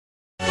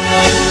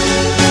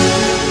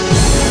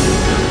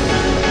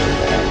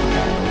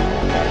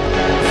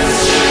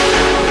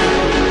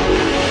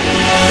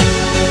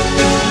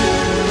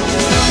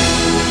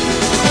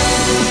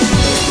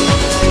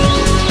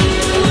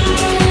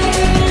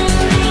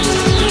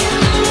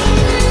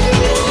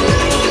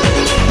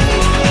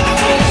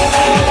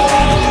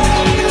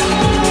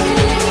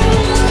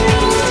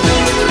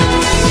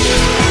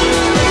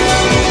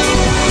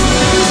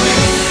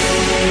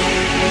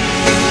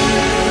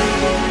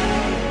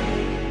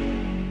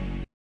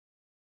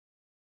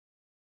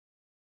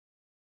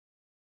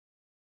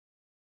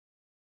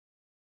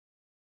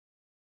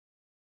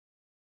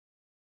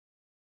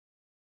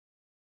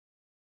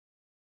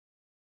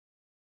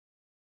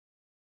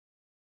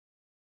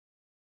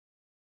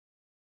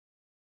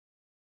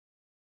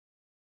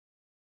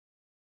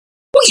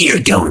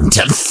We're going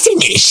to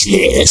finish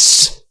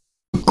this.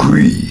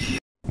 Agree.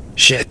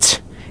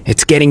 Shit,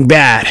 it's getting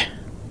bad.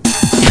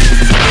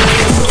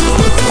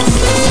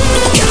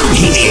 Come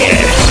here.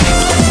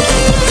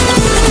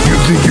 You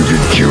think you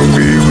can kill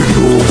me with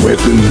your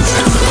weapons?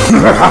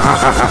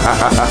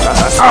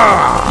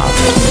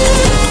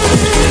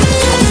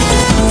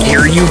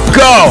 Here you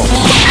go!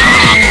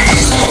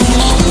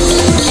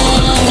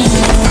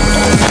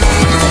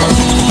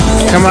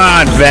 Come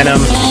on, Venom.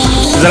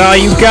 Is that all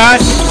you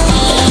got?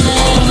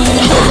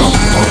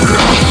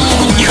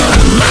 You're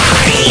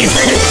mine.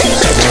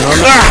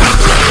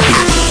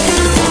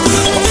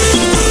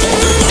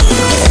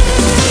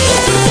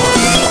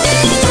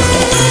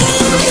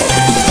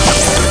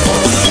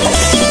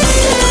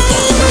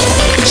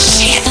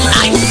 Shit,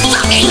 I'm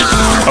fucking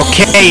off.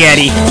 Okay,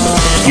 Eddie.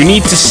 You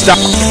need to stop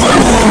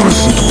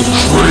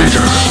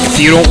if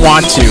you don't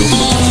want to.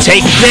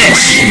 Take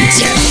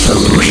this! For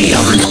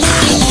real.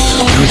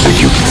 You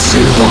think you can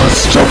sit while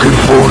stuck in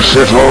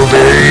bullshit all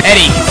day?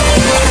 Eddie,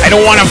 I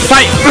don't want to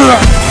fight!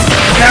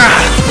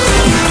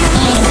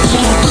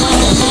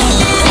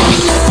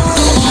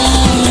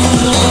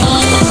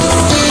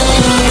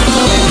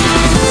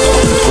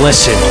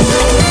 Listen,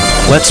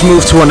 let's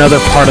move to another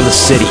part of the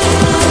city.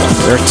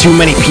 There are too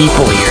many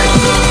people here.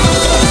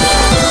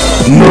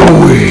 No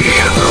way!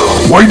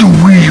 Why do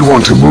we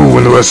want to move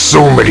when there are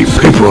so many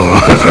people?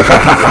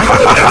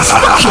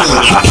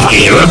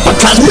 Here,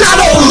 because not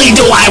only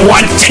do I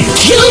want to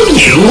kill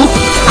you,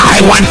 I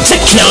want to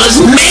kill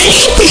as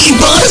many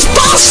people as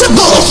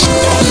possible.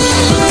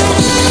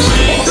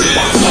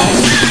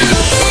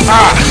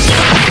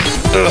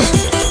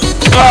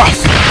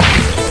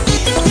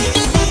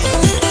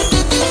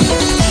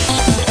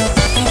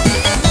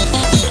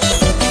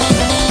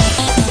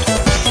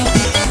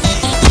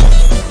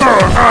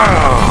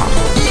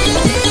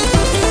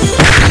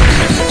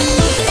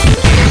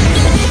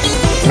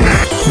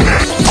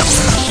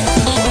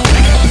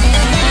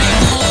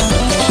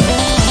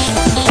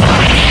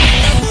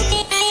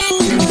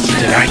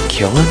 Did I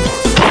kill him?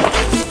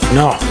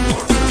 No,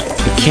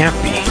 it can't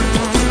be.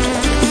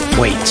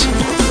 Wait,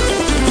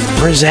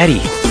 where's Eddie?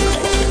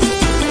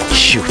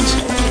 Shoot,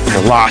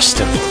 I lost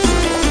him.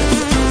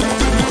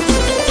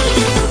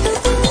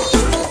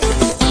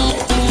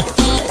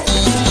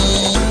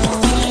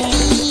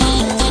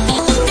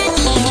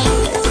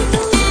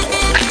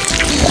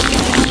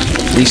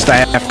 At least I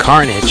have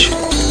carnage.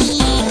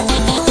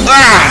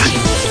 Ah!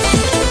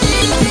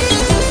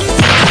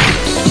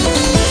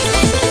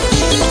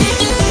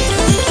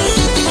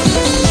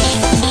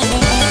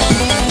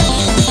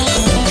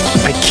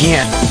 I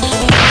can't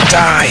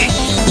die.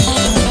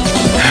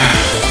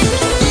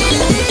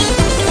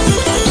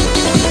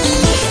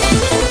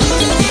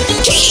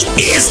 He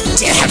is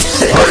dead.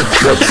 I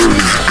kept him.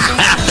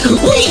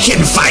 We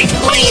can fight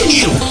me and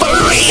you for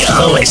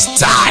real this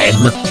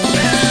time.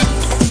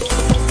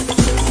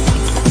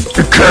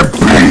 It can't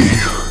be.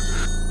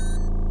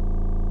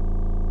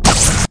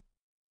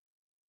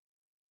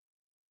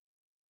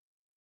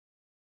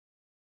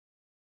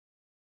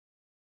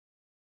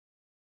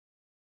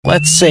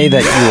 Let's say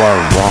that you are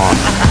wrong.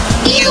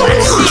 You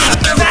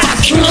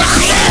motherfucking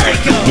liar!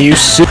 You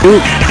suit,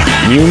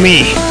 you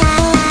me.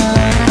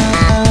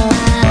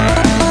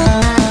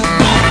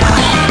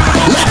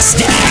 Let's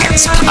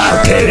dance,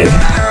 Parker.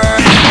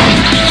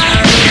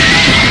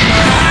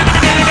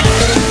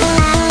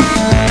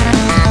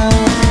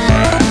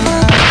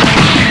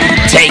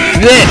 Take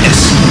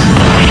this!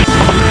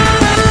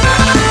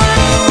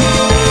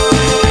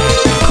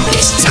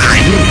 This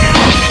time,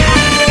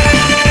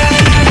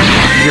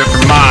 You're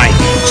mine.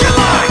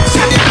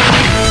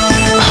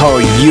 Oh,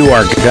 you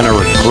are gonna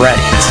regret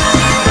it.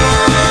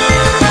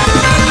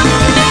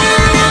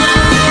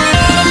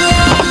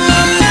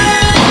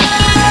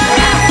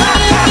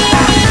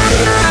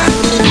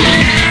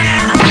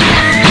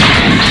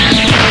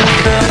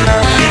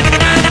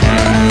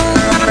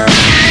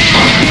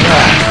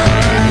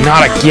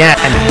 Not again.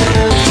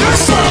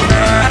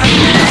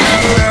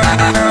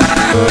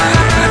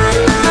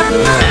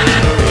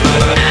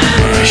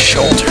 My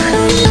shoulder.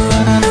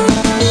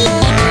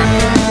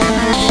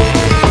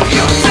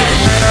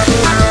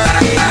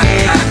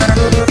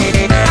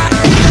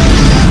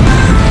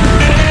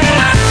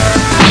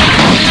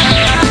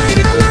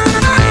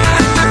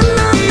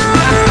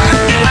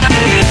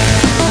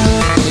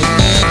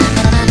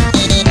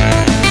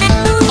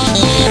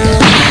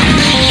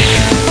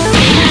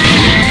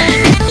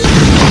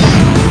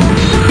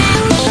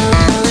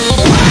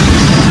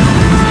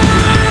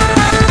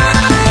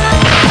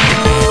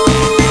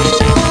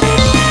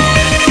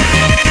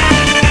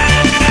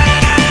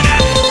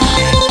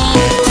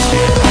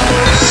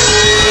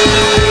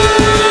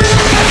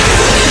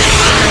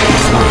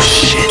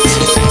 Shit.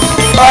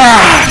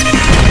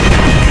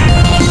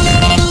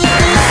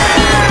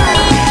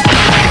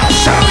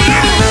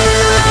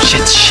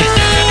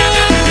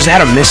 Is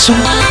that a missile?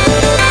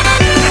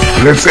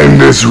 Let's end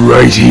this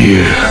right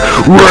here.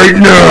 Right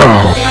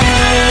now!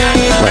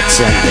 Let's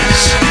end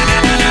this.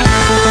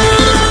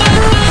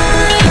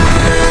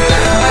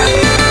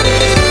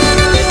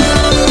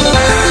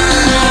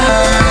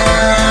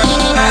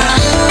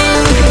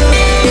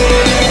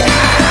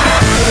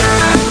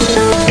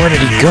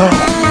 go.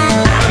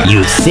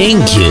 You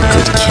think you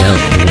could kill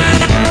me?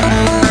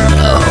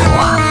 No,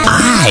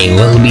 I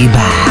will be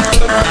back,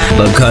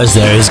 because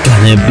there is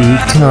gonna be You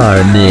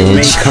carnage.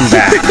 may come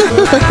back,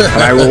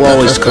 but I will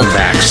always come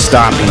back,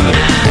 stopping you,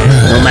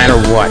 no matter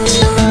what.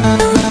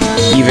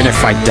 Even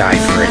if I die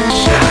for it.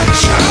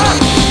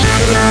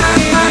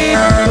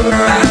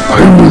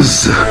 I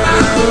was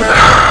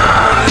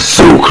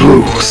so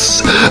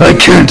close. I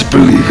can't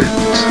believe it.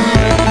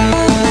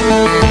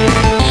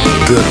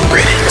 Good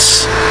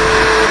riddance.